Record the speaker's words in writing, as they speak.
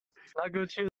Snuggle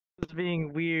Chew is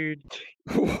being weird.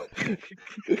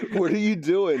 What are you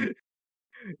doing?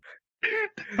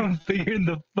 I'm figuring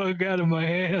the fuck out of my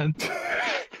hand.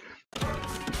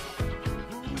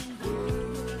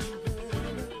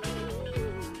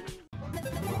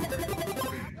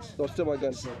 Don't steal my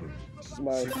gun. This is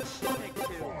mine.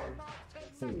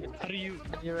 How do you?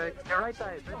 You're right there, right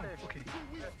there. Okay.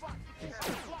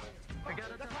 I got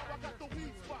it.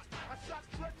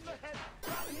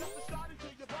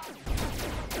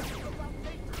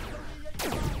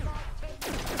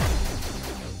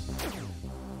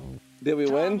 Did we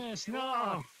win? Thomas,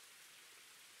 no.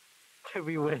 Did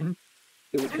we win?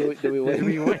 Did we win? Did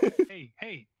we win?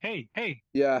 Hey.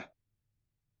 Yeah.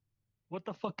 What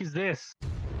the fuck is this?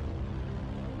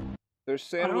 There's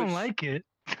I sandwich. don't like it.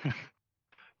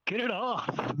 Get it off.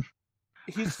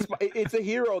 It's a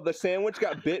hero. The sandwich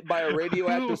got bit by a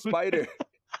radioactive spider.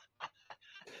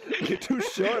 You're too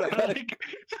short.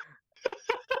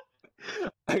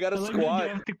 I gotta You squat.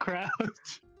 have to crouch.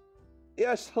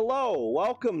 Yes, hello.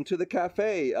 Welcome to the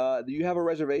cafe. Do you have a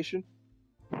reservation?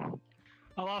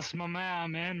 I lost my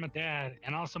mom and my dad,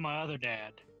 and also my other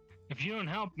dad. If you don't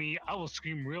help me, I will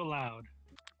scream real loud.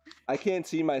 I can't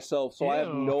see myself, so I have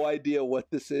Ew. no idea what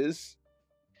this is.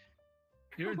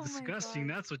 You're Oh my disgusting,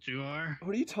 God. that's what you are.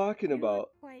 What are you talking You about?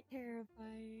 look quite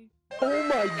terrifying. Oh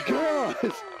my god!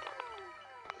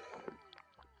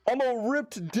 I'm a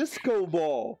ripped disco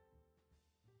ball.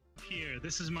 Here,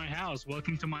 this is my house.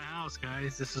 Welcome to my house,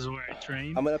 guys. This is where I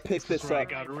train. I'm gonna pick This is this where I up.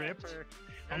 got ripped.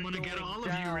 I'm gonna get all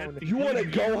of you ripped. You wanna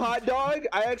including go, hot dog?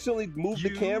 I actually moved the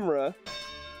You- camera.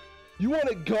 You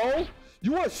wanna go?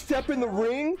 You wanna step in the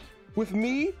ring with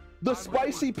me? The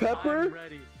spicy I'm pepper?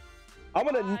 ready. I'm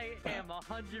gonna. I am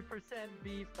 100%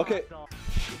 beef. Okay. hot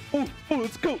dog. Oh,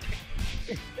 let's go.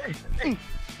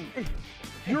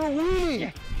 You're a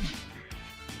weenie.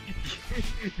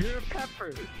 You're a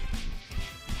pepper.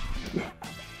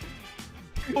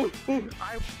 Oh. I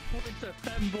went to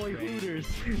Femboy Hooters.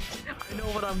 I know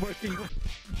what I'm working with.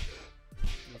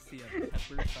 You'll see a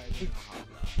pepper fighting a hot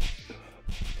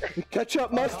dog.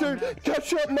 Ketchup mustard.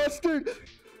 Ketchup mustard.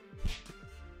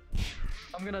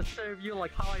 I'm gonna serve you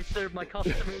like how I serve my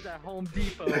customers at Home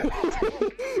Depot.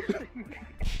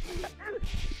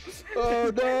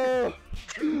 Oh no.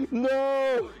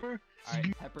 No.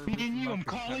 Alright, pepper. Me and versus you, I'm mushroom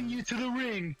calling pepper. you to the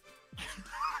ring.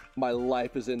 My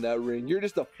life is in that ring. You're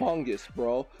just a fungus,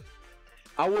 bro.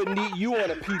 I wouldn't eat you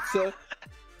on a pizza.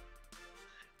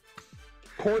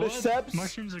 Cordyceps.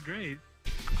 Mushrooms are great.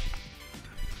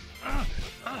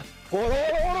 Hold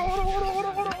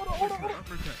on.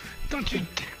 Uppercut. Don't you?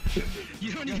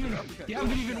 You don't even. You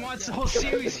haven't even watched the whole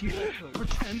series, you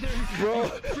pretender. Bro,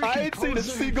 I ain't seen a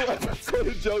single episode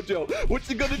of JoJo. What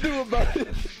you gonna do about it?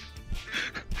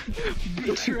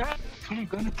 Beat your ass. That's what I'm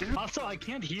gonna do. Also, I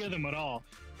can't hear them at all.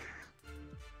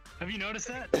 Have you noticed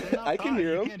that? They're not I can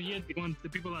hear you them. can't hear the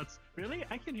people that's really.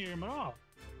 I can hear them at all.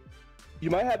 You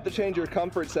might have to change your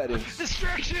comfort settings.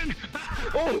 Distraction!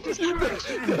 Oh, that's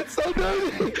so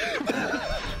dirty. Alright,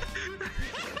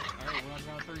 we're on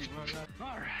round 3. We're on round.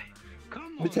 All right, come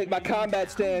on. Let me take my baby. combat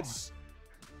Come stance.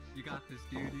 You got this,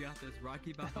 dude. You got this.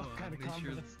 Rocky Balboa. What kind of Make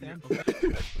sure combat stance?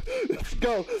 Let's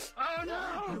go. Oh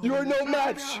no! You are no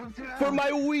match for my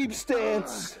weeb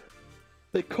stance.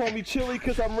 They call me chilly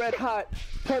cause I'm red hot.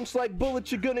 Punch like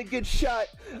bullets, you're gonna get shot.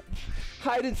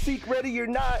 Hide and seek, ready or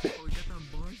not. Oh, you got them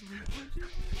bars when you punch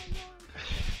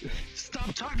it?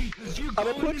 Stop talking, cause you're I'm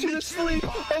gonna going put you in to sleep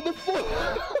on the floor.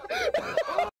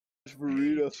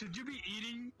 Burrito. Should you be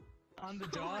eating on the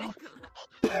job?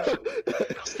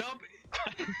 Stop.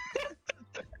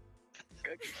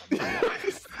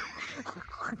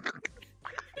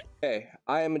 Hey,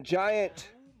 I am a giant.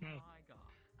 No. Oh my god.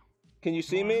 Can you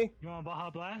see me? You want Baja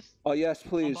Blast? Oh yes,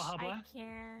 please. Baja I Blast?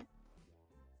 can't.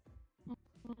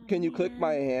 Can you click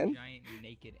my hand? Giant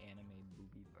naked anime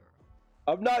booby burrow.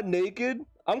 I'm not naked.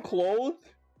 I'm clothed.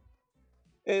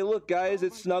 Hey, look, guys,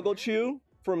 it's Snuggle Chew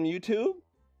from YouTube.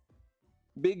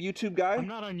 Big YouTube guy. I'm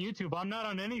not on YouTube. I'm not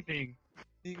on anything.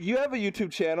 You have a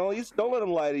YouTube channel. You just don't let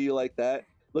them lie to you like that.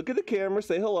 Look at the camera.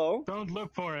 Say hello. Don't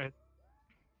look for it.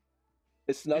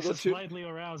 It's This Snuggle is Chew. slightly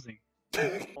arousing.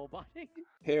 Oh, buddy.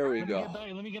 Here we Let me go. get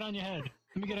back. Let me get on your head.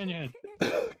 Let me get on your head.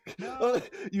 Oh,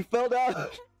 you fell down.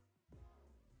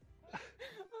 Oh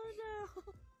no.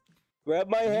 Grab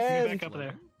my Get hand. back up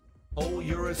there. Oh,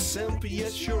 you're a simp,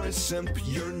 yes, you're a simp.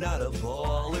 You're not a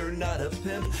baller, not a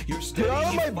pimp. You're Get out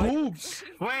of my steady fight- boobs.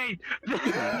 Wait.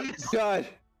 God,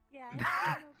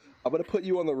 Yeah. I'm gonna put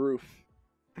you on the roof.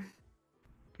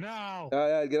 No.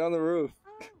 Yeah, get on the roof.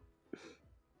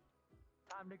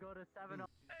 Time to go to 7.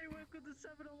 Hey, welcome to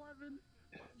 7-Eleven.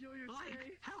 Enjoy your Like,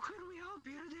 stay. how could we help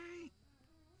you today?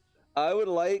 I would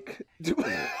like to.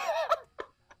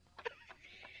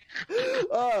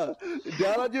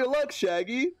 Down on your luck,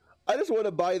 Shaggy. I just want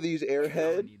to buy these I don't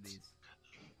airheads. need these.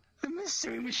 The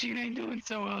mystery machine ain't doing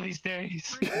so well these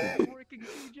days. Working 2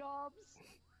 jobs.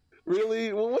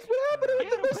 Really? Well, what's been happening with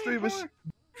the mystery Pay machine?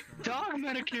 for dog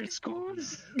Medicare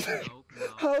scores. Nope, no.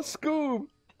 How's Scoob? Hope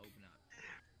not.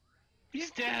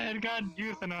 His dad got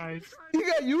euthanized. He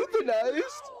got euthanized?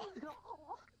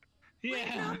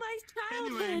 Yeah. Not my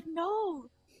childhood. Anyway. No.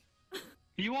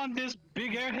 You want this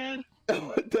big airhead? I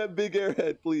want that big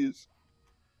airhead, please.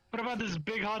 What about this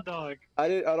big hot dog? I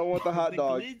don't want the hot The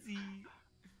dog. glizzy.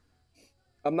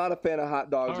 I'm not a fan of hot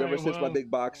dogs Alright, ever since my well.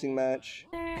 big boxing match.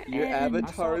 There Your and-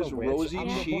 avatar's I saw the witch. rosy I'm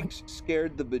the cheeks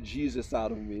scared the bejesus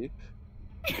out of me.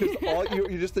 Cause you're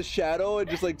just a shadow and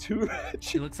just like 2 red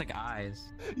She cheeks. looks like eyes.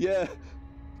 Yeah.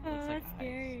 Oh, Looks like that's eyes.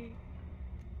 scary.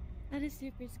 That is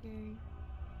super scary.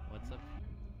 What's up?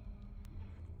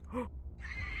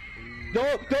 No,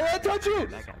 don't let it touch you!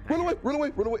 That guy, that Run guy. away, run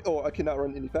away, run away. Oh, I cannot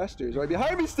run any faster. It's right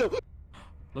behind me still.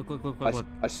 Look, look, look, I, look, look.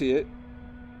 I see it.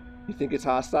 You think it's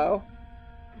hostile?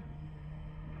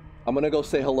 I'm gonna go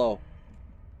say hello.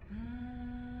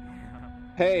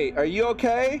 Hey, are you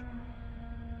okay?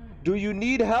 Do you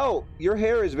need help? Your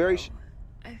hair is very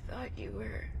I thought you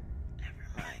were. Never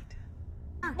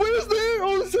mind. Where's the hair?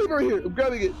 Oh, it's right here. I'm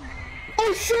grabbing it.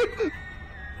 Oh, shit!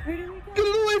 Where do we go? Get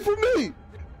it away from me!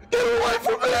 Get it away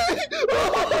from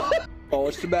me! Oh,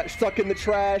 it's the match stuck in the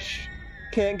trash.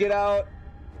 Can't get out.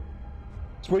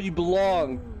 It's where you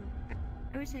belong. Ooh.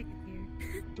 I wish I could hear.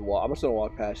 I'm just gonna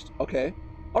walk past. Okay.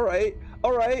 Alright.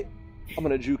 Alright. I'm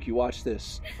gonna juke you. Watch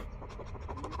this.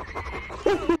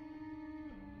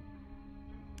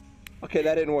 Okay,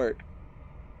 that didn't work.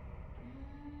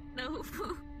 No.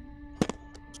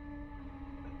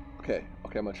 Okay.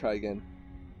 Okay, I'm gonna try again.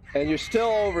 And you're still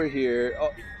over here. Oh.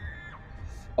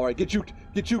 Alright, get juked.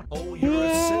 Get juked. Oh, you're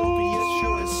a simp, yes,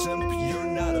 you're a simp, you're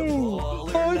not a baller.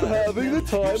 I'm not a having the pimp,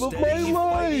 time you're of my steady fighting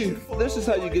life. for This is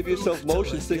how you give life. yourself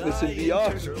motion Till a sickness in guy VR.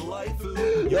 enters her life.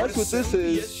 You're That's a what this simp,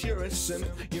 is. Yes, you're a simp,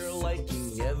 you're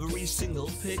liking every single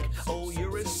pic. Oh,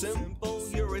 you're a simp, oh,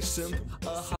 you're a simp.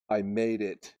 I made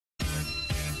it.